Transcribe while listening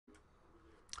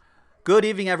Good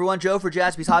evening, everyone. Joe for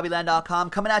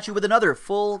JaspysHobbyland.com coming at you with another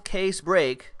full case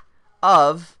break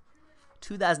of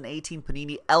 2018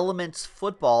 Panini Elements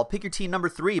Football. Pick your team number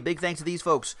 3. Big thanks to these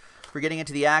folks for getting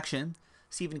into the action.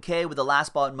 Stephen K. with the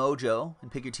last bought mojo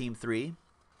and pick your team 3.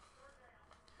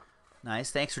 Nice.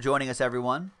 Thanks for joining us,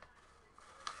 everyone.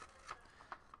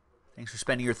 Thanks for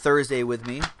spending your Thursday with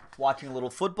me, watching a little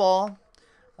football,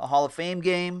 a Hall of Fame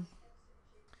game,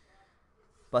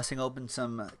 busting open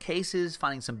some cases,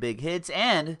 finding some big hits,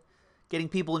 and getting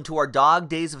people into our Dog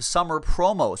Days of Summer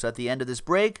promo. So at the end of this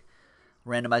break,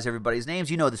 randomize everybody's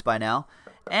names. You know this by now.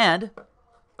 And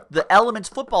the Elements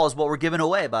Football is what we're giving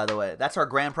away, by the way. That's our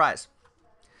grand prize.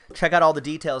 Check out all the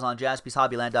details on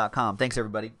JaspysHobbyland.com. Thanks,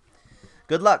 everybody.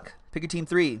 Good luck. Pick your team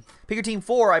 3. Pick your team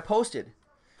 4 I posted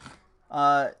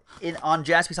on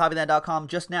JaspysHobbyland.com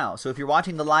just now. So if you're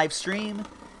watching the live stream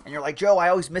and you're like, Joe, I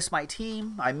always miss my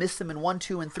team. I miss them in 1,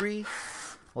 2, and 3.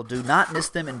 Well, do not miss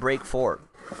them in break 4.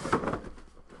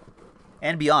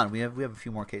 And beyond. We have a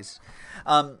few more cases.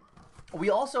 We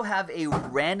also have a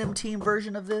random team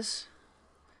version of this.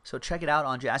 So check it out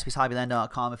on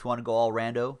JaspysHobbyland.com if you want to go all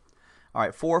rando. All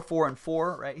right, 4, 4, and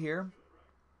 4 right here.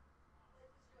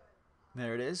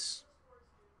 There it is.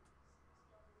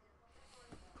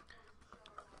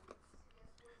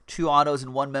 2 autos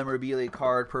and 1 memorabilia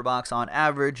card per box on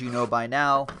average. You know by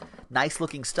now. Nice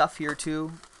looking stuff here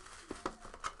too.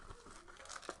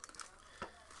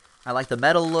 I like the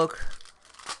metal look.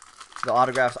 The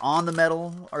autographs on the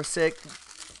metal are sick.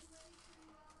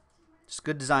 Just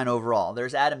good design overall.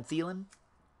 There's Adam Thielen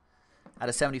out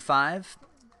of 75.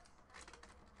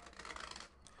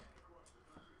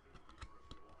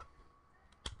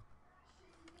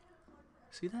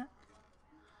 See that?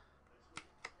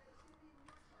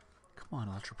 Come on,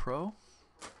 Ultra Pro.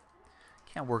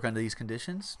 Can't work under these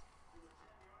conditions.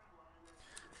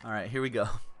 All right, here we go.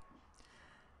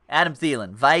 Adam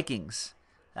Thielen, Vikings.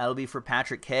 That'll be for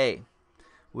Patrick K.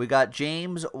 We got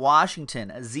James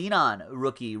Washington, Xenon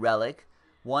rookie relic,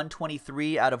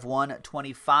 123 out of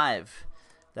 125.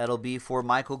 That'll be for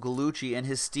Michael Gallucci and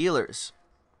his Steelers.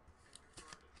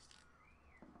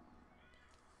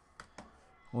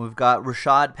 We've got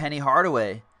Rashad Penny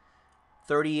Hardaway,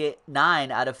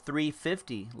 39 out of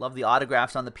 350. Love the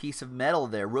autographs on the piece of metal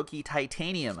there. Rookie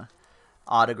titanium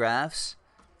autographs.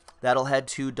 That'll head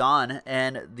to Don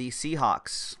and the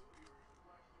Seahawks.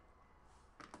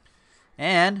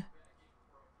 And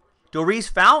Doris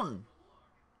Fountain.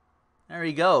 There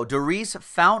you go. Doris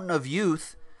Fountain of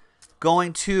Youth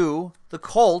going to the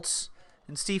Colts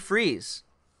and Steve Freeze,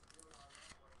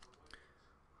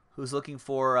 who's looking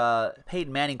for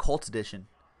Peyton Manning Colts edition.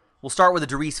 We'll start with a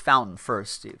Doris Fountain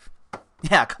first, Steve.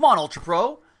 Yeah, come on, Ultra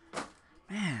Pro.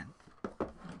 Man.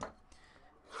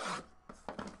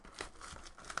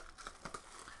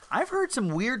 I've heard some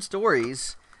weird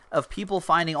stories of people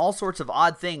finding all sorts of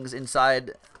odd things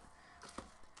inside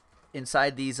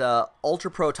these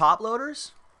Ultra Pro top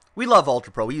loaders. We love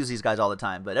Ultra Pro. We use these guys all the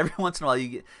time. But every once in a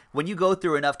while, when you go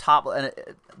through enough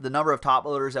the number of top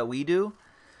loaders that we do,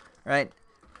 right?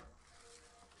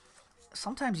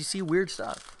 Sometimes you see weird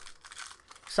stuff.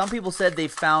 Some people said they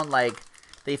found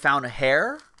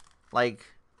hair, like,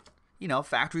 you know,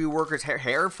 factory workers'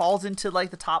 hair falls into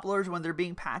like the top loaders when they're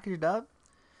being packaged up.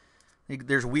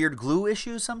 There's weird glue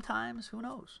issues sometimes. Who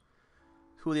knows?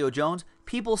 Julio Jones.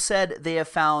 People said they have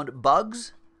found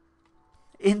bugs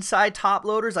inside top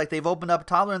loaders. Like they've opened up a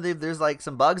top loader and there's like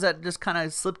some bugs that just kind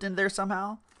of slipped in there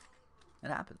somehow. It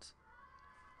happens.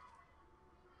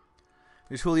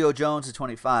 There's Julio Jones at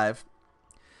 25.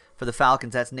 For the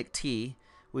Falcons, that's Nick T.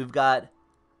 We've got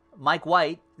Mike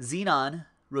White, Xenon,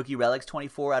 rookie relics,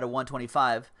 24 out of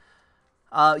 125.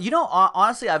 You know,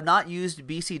 honestly, I've not used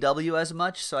BCW as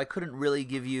much, so I couldn't really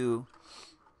give you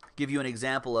an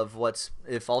example of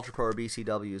if Ultra Pro or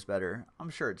BCW is better. I'm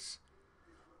sure it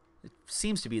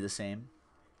seems to be the same.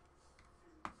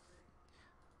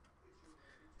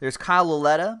 There's Kyle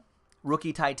Lauletta,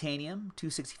 rookie titanium,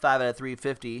 265 out of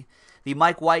 350. The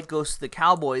Mike White goes to the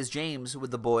Cowboys, James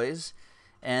with the boys,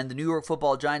 and the New York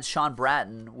Football Giants, Sean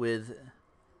Bratton with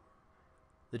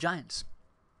the Giants.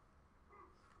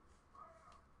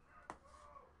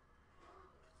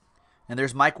 And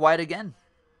there's Mike White again.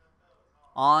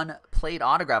 On plate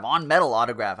autograph, on metal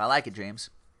autograph. I like it, James.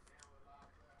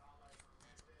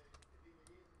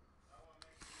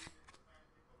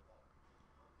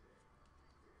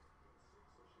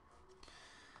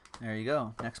 There you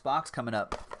go. Next box coming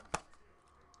up.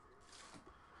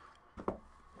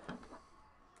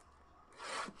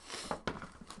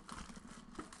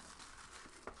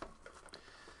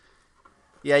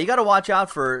 Yeah, you got to watch out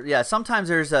for, sometimes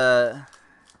there's a,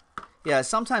 Yeah,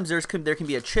 sometimes there can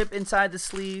be a chip inside the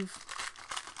sleeve.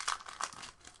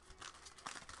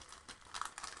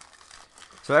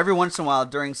 So every once in a while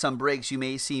during some breaks, you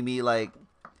may see me like,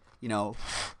 you know,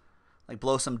 like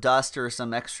blow some dust or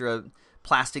some extra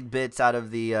plastic bits out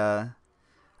of the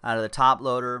top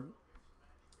loader.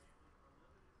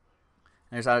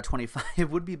 There's out of 25. It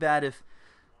would be bad if,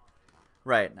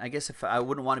 right, I guess if I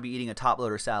wouldn't want to be eating a top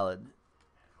loader salad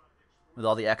with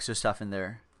all the extra stuff in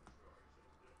there.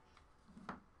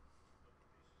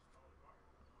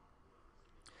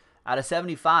 Out of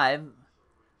 75,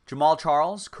 Jamal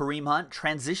Charles, Kareem Hunt,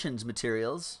 Transitions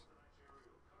Materials.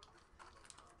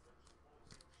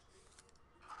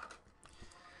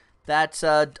 That's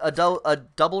a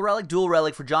double relic, dual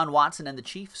relic for John Watson and the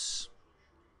Chiefs.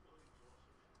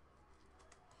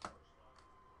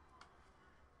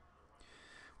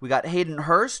 We got Hayden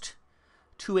Hurst,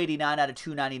 289 out of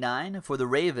 299 for the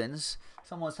Ravens.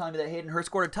 Someone was telling me that Hayden Hurst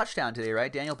scored a touchdown today,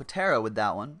 right? Daniel Patera with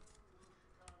that one.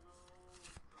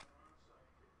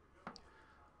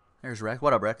 There's Rex.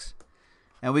 What up, Rex?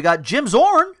 And we got Jim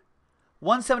Zorn,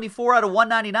 174 out of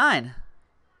 199.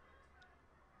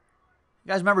 You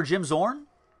guys remember Jim Zorn?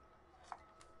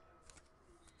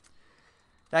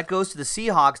 That goes to the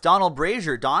Seahawks. Donald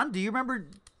Brazier. Don, do you remember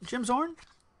Jim Zorn?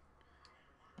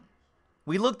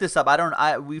 We looked this up.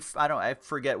 I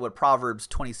forget what Proverbs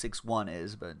 26:1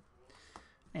 is, but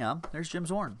yeah, there's Jim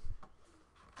Zorn.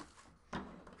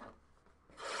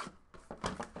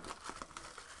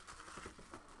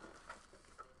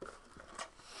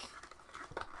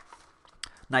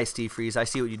 Nice, Steve Freeze. I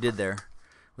see what you did there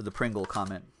with the Pringle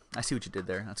comment. I see what you did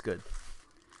there. That's good.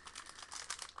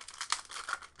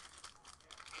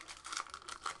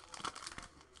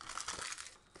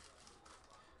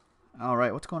 All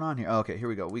right, what's going on here? Oh, okay, here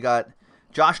we go. We got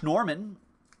Josh Norman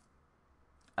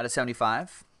out of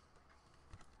 75.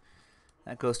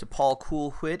 That goes to Paul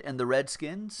Coolwhit and the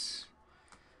Redskins.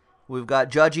 We've got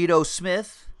Judge Ito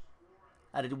Smith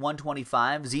out of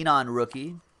 125. Xenon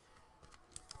rookie.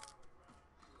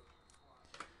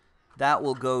 That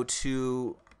will go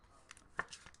to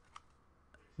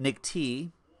Nick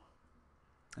T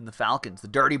and the Falcons, the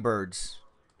Dirty Birds.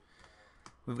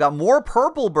 We've got more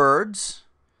purple birds.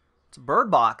 It's a bird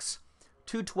box.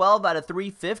 212 out of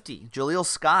 350. Jaleel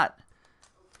Scott.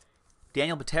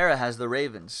 Daniel Patera has the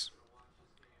Ravens.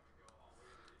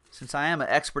 Since I am an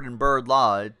expert in bird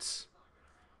law, it's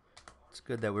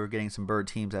good that we're getting some bird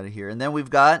teams out of here. And then we've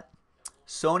got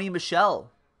Sony Michel.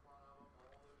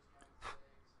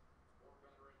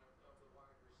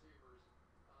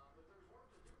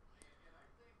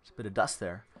 There's a bit of dust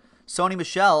there. Sony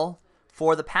Michel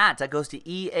for the Pats. That goes to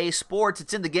EA Sports.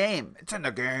 It's in the game. It's in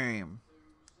the game.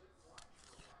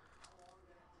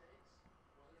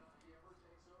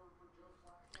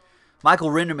 Michael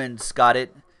Rinderman's got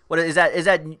it. What is that? Is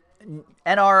that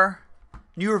NR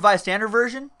New Revised Standard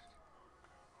Version?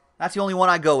 That's the only one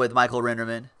I go with, Michael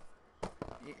Rinderman.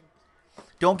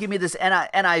 Don't give me this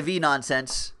NIV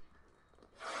nonsense.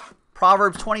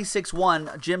 Proverbs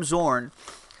 26:1, Jim Zorn.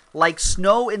 Like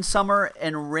snow in summer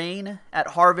and rain at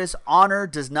harvest, honor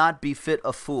does not befit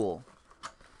a fool.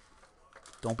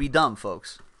 Don't be dumb,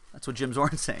 folks. That's what Jim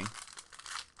Zorn's saying.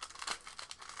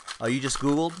 Oh, you just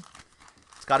Googled?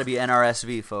 It's got to be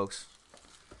NRSV, folks.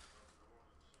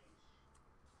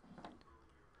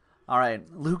 All right,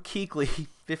 Luke Kuechly,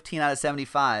 15 out of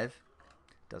 75.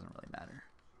 Doesn't really matter.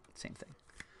 Same thing.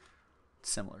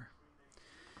 Similar.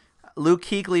 Luke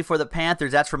Kuechly for the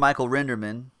Panthers. That's for Michael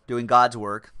Rinderman, doing God's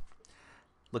work.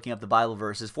 Looking up the Bible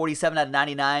verses. 47 out of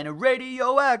 99.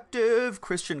 Radioactive.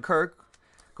 Christian Kirk.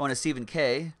 Going to Stephen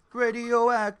K.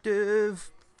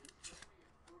 Radioactive.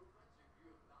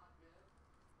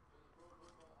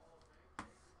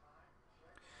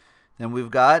 Then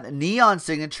we've got Neon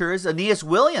Signatures. Aeneas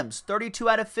Williams. 32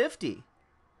 out of 50.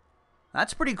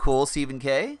 That's pretty cool, Stephen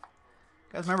K. You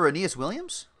guys remember Aeneas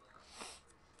Williams?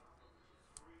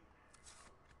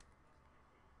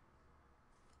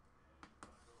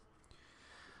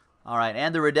 All right,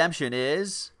 and the redemption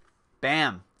is,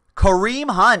 bam,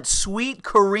 Kareem Hunt. Sweet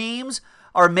Kareems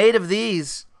are made of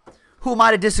these. Who am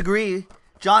I to disagree?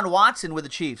 John Watson with the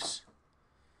Chiefs.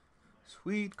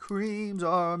 Sweet Kareems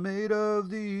are made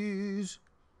of these.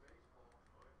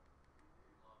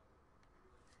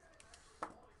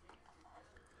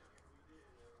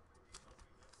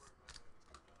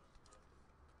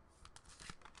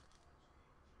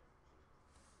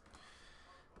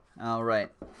 All right.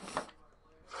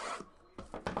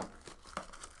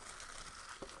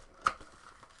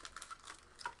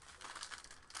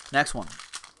 Next one.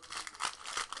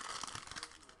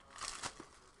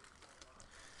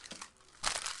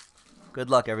 Good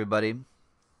luck, everybody.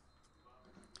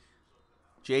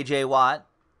 J.J. Watt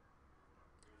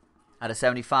out of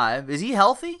 75. Is he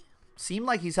healthy? Seemed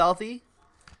like he's healthy.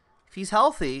 If he's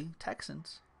healthy,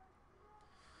 Texans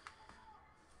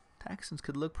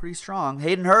could look pretty strong.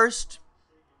 Hayden Hurst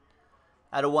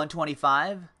out of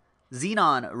 125.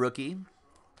 Xenon rookie.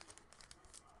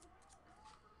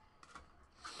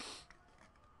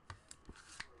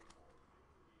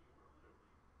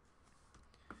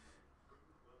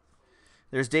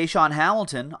 There's Deshaun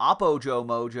Hamilton, Oppo Joe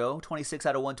Mojo, 26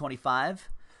 out of 125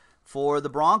 for the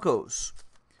Broncos.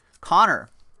 Connor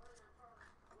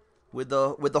with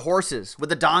the horses, with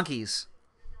the donkeys.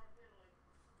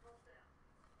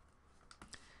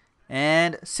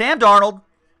 And Sam Darnold,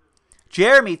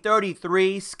 Jeremy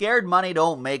 33, scared money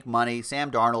don't make money.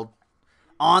 Sam Darnold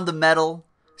on the medal,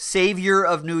 savior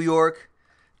of New York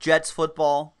Jets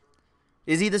football.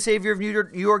 Is he the savior of New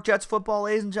York Jets football,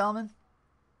 ladies and gentlemen?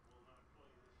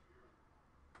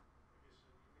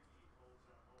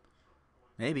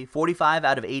 Maybe. 45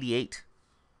 out of 88.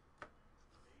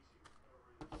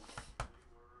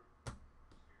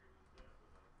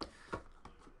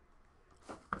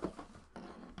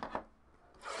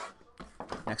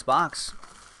 Next box.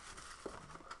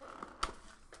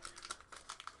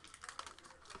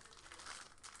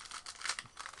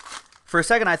 For a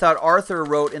second, I thought Arthur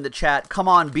wrote in the chat, "Come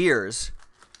on, beers."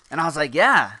 And I was like,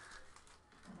 yeah.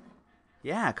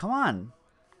 Yeah, come on.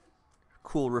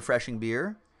 Cool, refreshing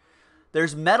beer.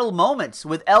 There's Metal Moments.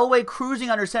 With Elway cruising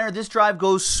under center, this drive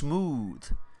goes smooth.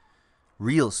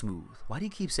 Real smooth. Why do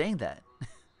you keep saying that?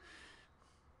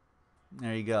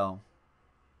 There you go.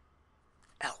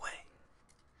 Elway.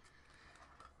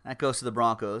 That goes to the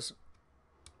Broncos.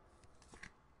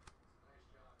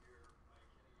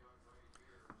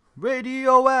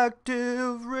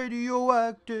 Radioactive,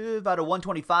 radioactive. Out of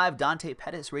 125, Dante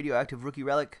Pettis, radioactive rookie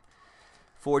relic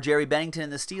for Jerry Bennington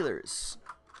and the Steelers.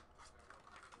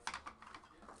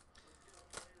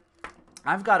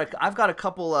 I've got a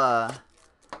couple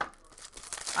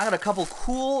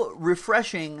cool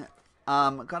refreshing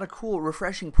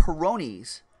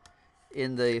Peronis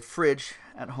in the fridge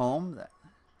at home that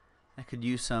I could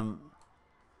use some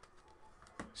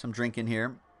drink in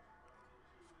here.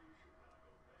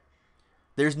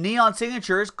 There's Neon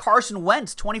Signatures, Carson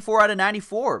Wentz, 24 out of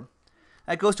 94.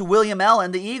 That goes to William L.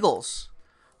 and the Eagles.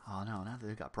 Oh no, now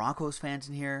they've got Broncos fans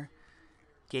in here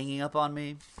ganging up on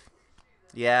me.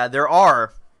 Yeah, there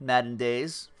are Madden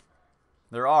days.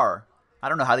 There are. I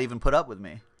don't know how they even put up with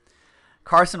me.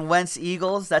 Carson Wentz,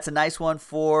 Eagles. That's a nice one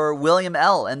for William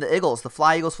L. and the Eagles. The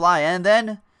Fly, Eagles, Fly. And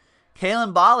then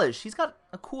Kalen Ballage. He's got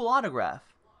a cool autograph.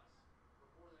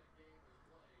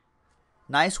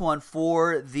 Nice one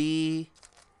for the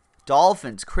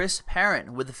Dolphins. Chris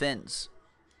Parent with the Fins.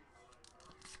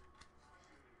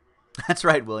 That's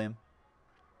right, William.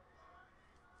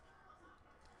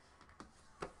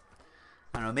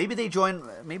 I don't know. Maybe they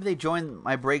join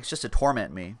my breaks just to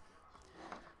torment me.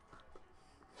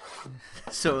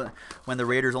 So when the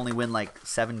Raiders only win like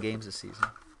 7 games this season.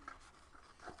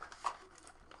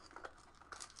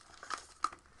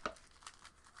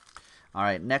 All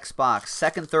right, next box.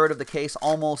 Second third of the case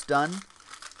almost done.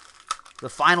 The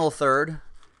final third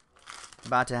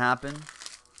about to happen.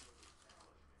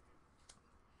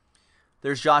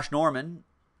 There's Josh Norman.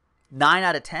 9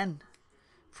 out of 10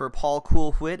 for Paul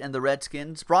Coolwhit and the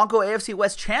Redskins. Bronco AFC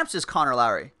West champs is Connor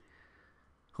Lowry,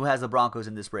 who has the Broncos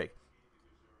in this break.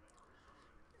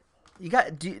 You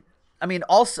got,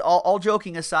 all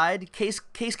joking aside, Case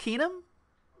Keenum,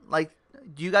 like,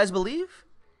 do you guys believe?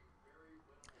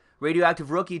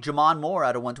 Radioactive rookie Jamon Moore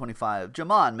out of 125.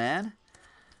 Jamon, man.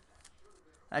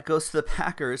 That goes to the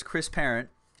Packers. Chris Parent.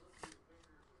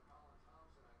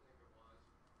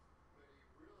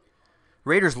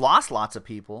 Raiders lost lots of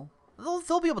people.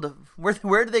 They'll be able to.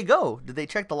 Where did they go? Did they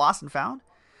check the lost and found?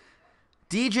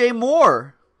 DJ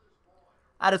Moore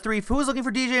out of 3. Who was looking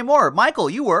for DJ Moore? Michael,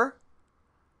 you were.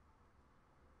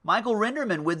 Michael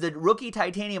Rinderman with the rookie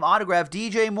titanium autograph.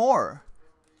 DJ Moore.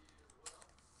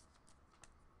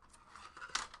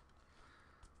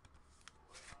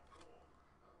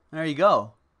 There you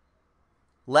go.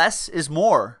 Less is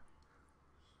more.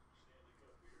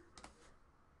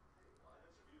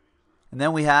 And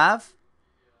then we have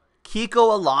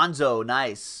Kiko Alonso.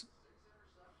 Nice.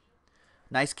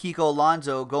 Nice Kiko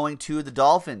Alonso going to the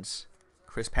Dolphins.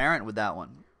 Chris Parent with that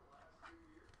one.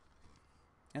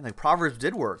 And the Proverbs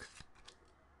did work.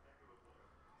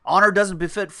 Honor doesn't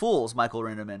befit fools, Michael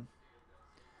Rinderman.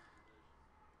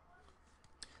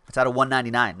 That's out of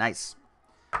 199. Nice.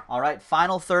 All right,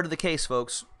 final third of the case,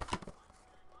 folks.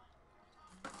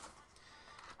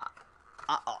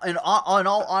 In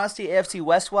all honesty, AFC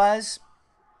West-wise,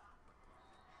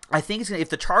 I think it's gonna, if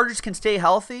the Chargers can stay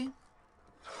healthy,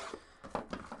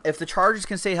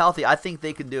 I think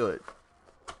they can do it.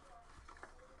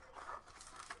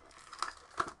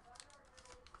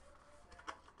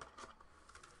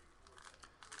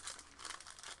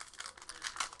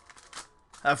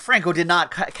 Franco did not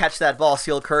catch that ball,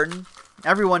 Steel Curtain.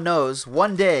 Everyone knows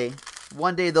one day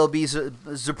there'll be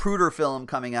Zapruder film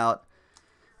coming out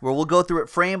where we'll go through it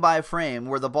frame by frame,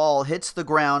 where the ball hits the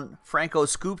ground, Franco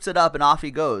scoops it up, and off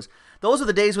he goes. Those are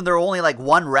the days when there were only like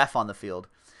one ref on the field.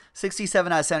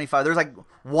 67 out of 75. There's like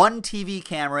one TV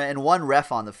camera and one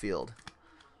ref on the field.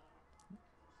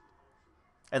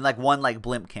 And like one like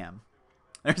blimp cam.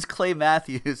 There's Clay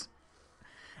Matthews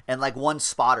and like one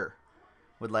spotter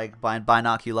with like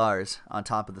binoculars on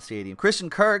top of the stadium. Christian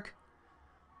Kirk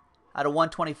out of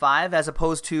 125 as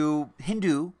opposed to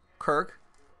Hindu Kirk,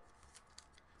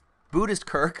 Buddhist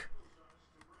Kirk,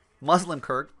 Muslim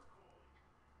Kirk.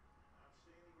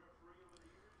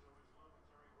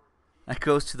 That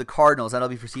goes to the Cardinals. That'll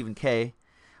be for Stephen K.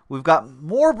 We've got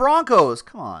more Broncos.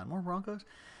 Come on, more Broncos.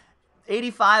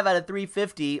 85 out of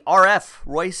 350. RF,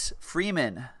 Royce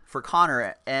Freeman for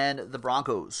Connor and the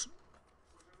Broncos.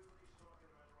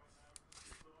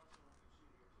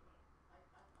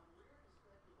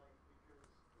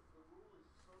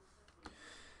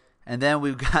 And then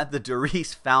we've got the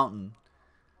Doris Fountain.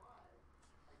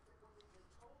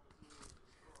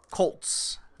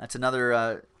 Colts. That's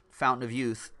another fountain of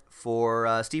youth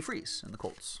for Steve Freese and the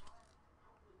Colts.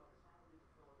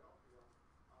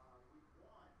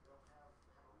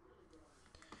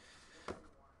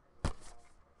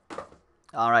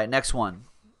 All right, next one.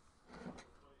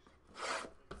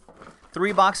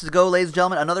 3 boxes to go, ladies and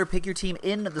gentlemen. Another pick your team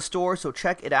in the store, so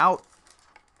check it out.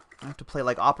 I have to play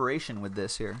like Operation with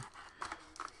this here.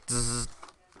 Zzz.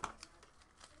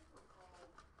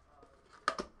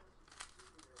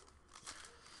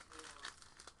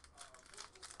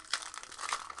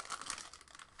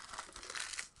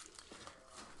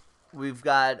 We've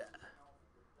got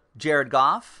Jared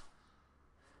Goff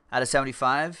out of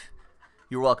 75.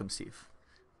 You're welcome, Steve.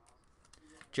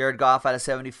 Jared Goff out of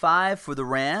 75 for the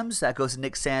Rams. That goes to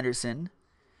Nick Sanderson.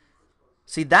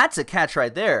 See, that's a catch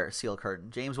right there, Steel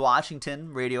Curtain. James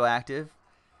Washington, radioactive.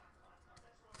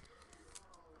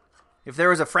 If there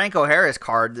was a Franco Harris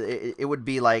card, it would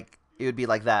be like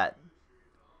that.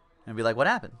 It'd be like, what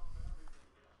happened?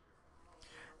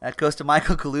 That goes to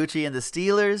Michael Colucci and the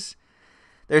Steelers.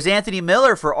 There's Anthony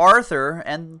Miller for Arthur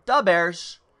and the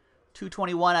Bears.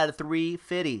 221 out of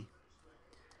 350.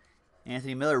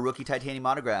 Anthony Miller, rookie titanium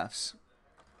autographs.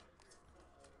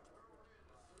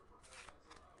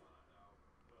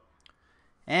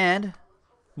 And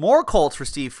more Colts for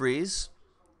Steve Freese.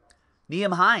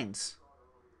 Nyheim Hines.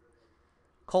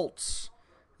 Colts.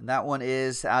 And that one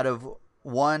is out of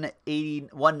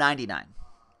 199.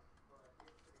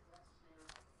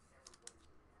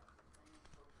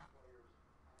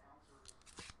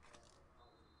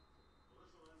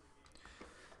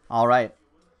 All right.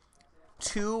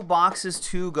 2 boxes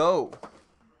to go.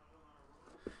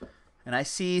 And I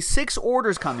see 6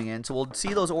 orders coming in, so we'll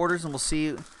see those orders and we'll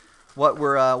see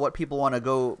what people want to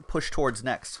go push towards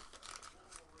next.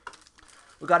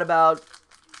 We've got about,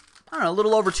 I don't know, a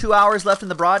little over 2 hours left in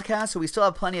the broadcast, so we still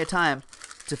have plenty of time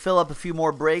to fill up a few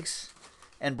more breaks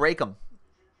and break them.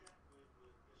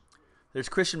 There's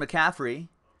Christian McCaffrey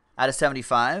out of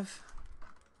 75.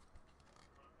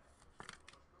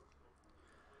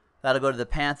 That'll go to the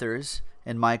Panthers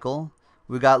and Michael.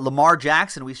 We got Lamar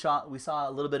Jackson. We saw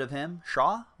a little bit of him.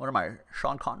 Sean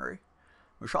Connery.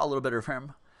 We saw a little bit of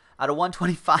him. Out of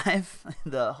 125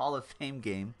 in the Hall of Fame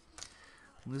game.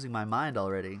 I'm losing my mind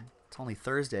already. It's only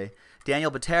Thursday.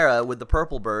 Daniel Batera with the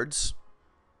Purple Birds.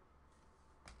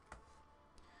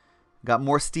 Got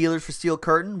more Steelers for Steel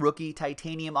Curtain. Rookie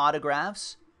titanium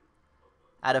autographs.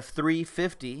 Out of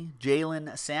 350,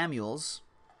 Jalen Samuels.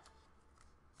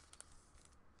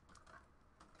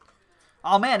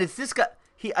 Oh, man, it's this guy.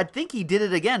 I think he did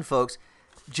it again, folks.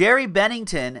 Jerry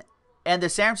Bennington and the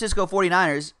San Francisco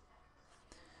 49ers.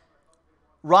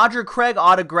 Roger Craig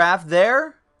autograph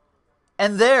there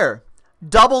and there.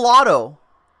 Double auto.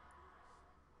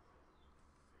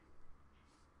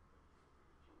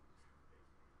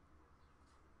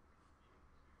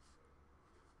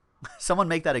 Someone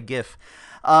make that a GIF.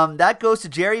 That goes to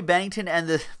Jerry Bennington and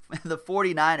the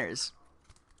 49ers.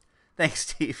 Thanks,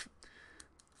 Steve.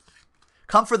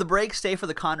 Come for the break, stay for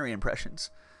the Connery impressions.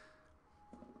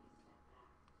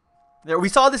 There, we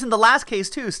saw this in the last case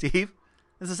too, Steve.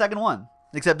 This is the second one,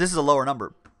 except this is a lower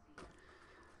number.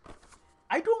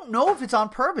 I don't know if it's on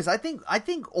purpose. I think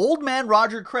old man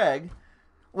Roger Craig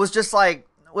was just like,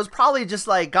 was probably just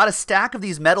like got a stack of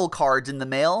these metal cards in the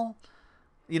mail.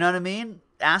 You know what I mean?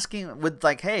 Asking with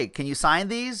like, hey, can you sign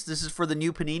these? This is for the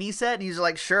new Panini set. And he's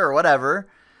like, sure, whatever.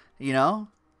 You know?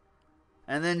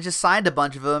 And then just signed a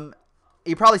bunch of them.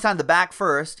 He probably signed the back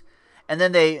first. And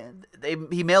then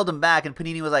he mailed them back. And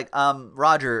Panini was like,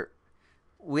 Roger,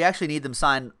 we actually need them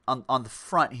signed on the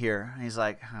front here. And he's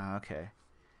like, oh, okay.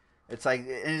 It's like,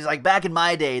 and he's like, back in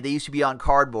my day, they used to be on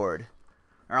cardboard.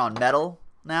 Or on metal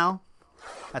now.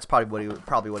 That's probably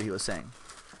what he was saying.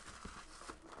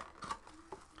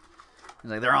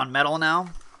 He's like, they're on metal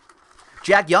now.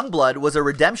 Jack Youngblood was a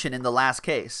redemption in the last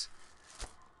case.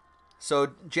 So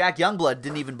Jack Youngblood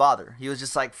didn't even bother. He was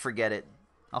just like, forget it.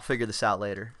 I'll figure this out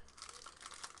later.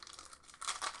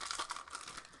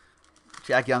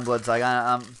 Jack Youngblood's like,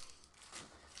 I'm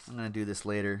going to do this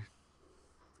later.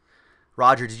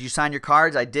 Roger, did you sign your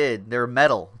cards? I did. They're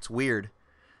metal. It's weird.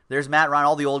 There's Matt Ryan.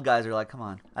 All the old guys are like, come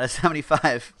on. Out of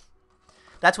 75.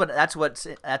 That's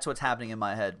what's happening in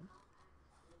my head.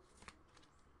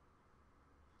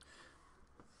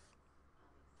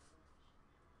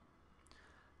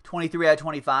 $23 out of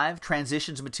 25.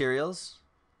 Transitions materials.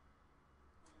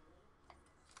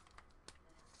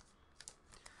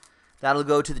 That'll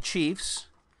go to the Chiefs.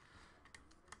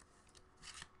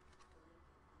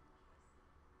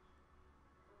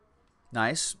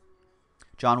 Nice.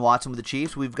 John Watson with the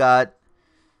Chiefs. We've got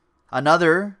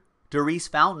another Darius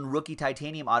Fountain rookie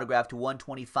titanium autograph to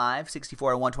 125.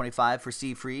 64 out of 125 for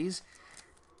Steve Freeze.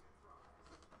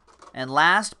 And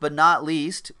last but not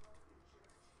least,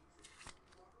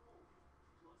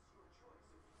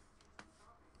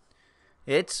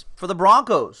 it's for the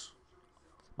Broncos.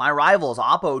 My rivals,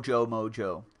 Oppo Joe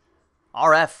Mojo.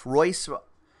 RF, Royce.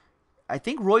 I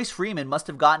think Royce Freeman must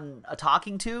have gotten a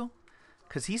talking to,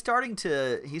 because he's starting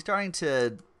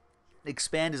to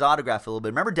expand his autograph a little bit.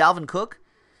 Remember Dalvin Cook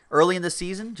early in the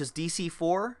season, just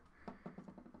DC4?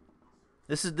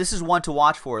 This is one to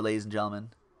watch for, ladies and gentlemen.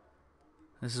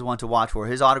 This is one to watch for.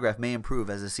 His autograph may improve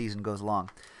as the season goes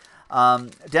along.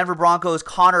 Denver Broncos,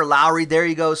 Connor Lowry. There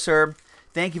you go, sir.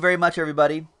 Thank you very much,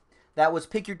 everybody. That was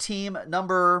Pick Your Team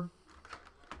number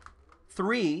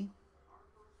 3.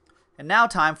 And now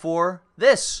time for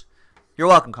this. You're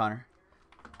welcome, Connor.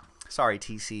 Sorry,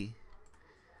 TC.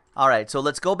 All right, so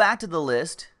let's go back to the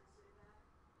list.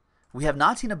 We have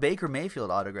not seen a Baker Mayfield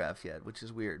autograph yet, which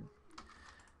is weird.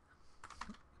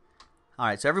 All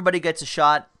right, so everybody gets a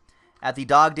shot at the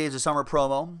Dog Days of Summer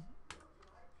promo.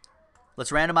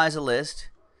 Let's randomize a list.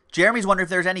 Jeremy's wondering if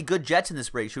there's any good Jets in this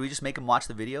break. Should we just make him watch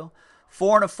the video?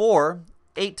 4 and a 4,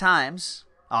 8 times.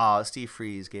 Oh, Steve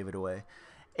Freeze gave it away.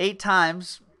 8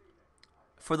 times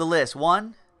for the list.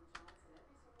 1,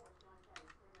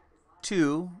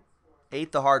 2,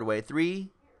 8 the hard way. 3,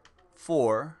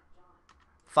 4,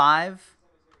 5,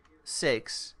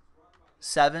 6,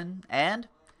 7, and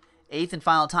 8th and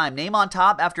final time. Name on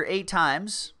top after 8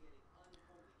 times.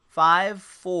 5,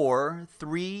 4,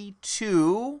 3,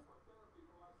 2.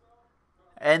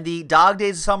 And the Dog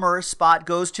Days of Summer spot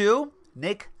goes to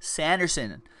Nick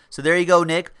Sanderson. So there you go,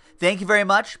 Nick. Thank you very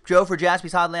much, Joe, for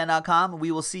JaspysHotland.com.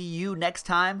 We will see you next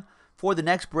time for the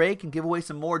next break and give away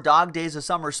some more Dog Days of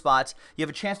Summer spots. You have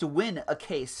a chance to win a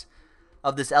case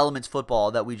of this Elements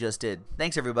football that we just did.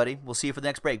 Thanks, everybody. We'll see you for the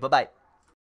next break. Bye-bye.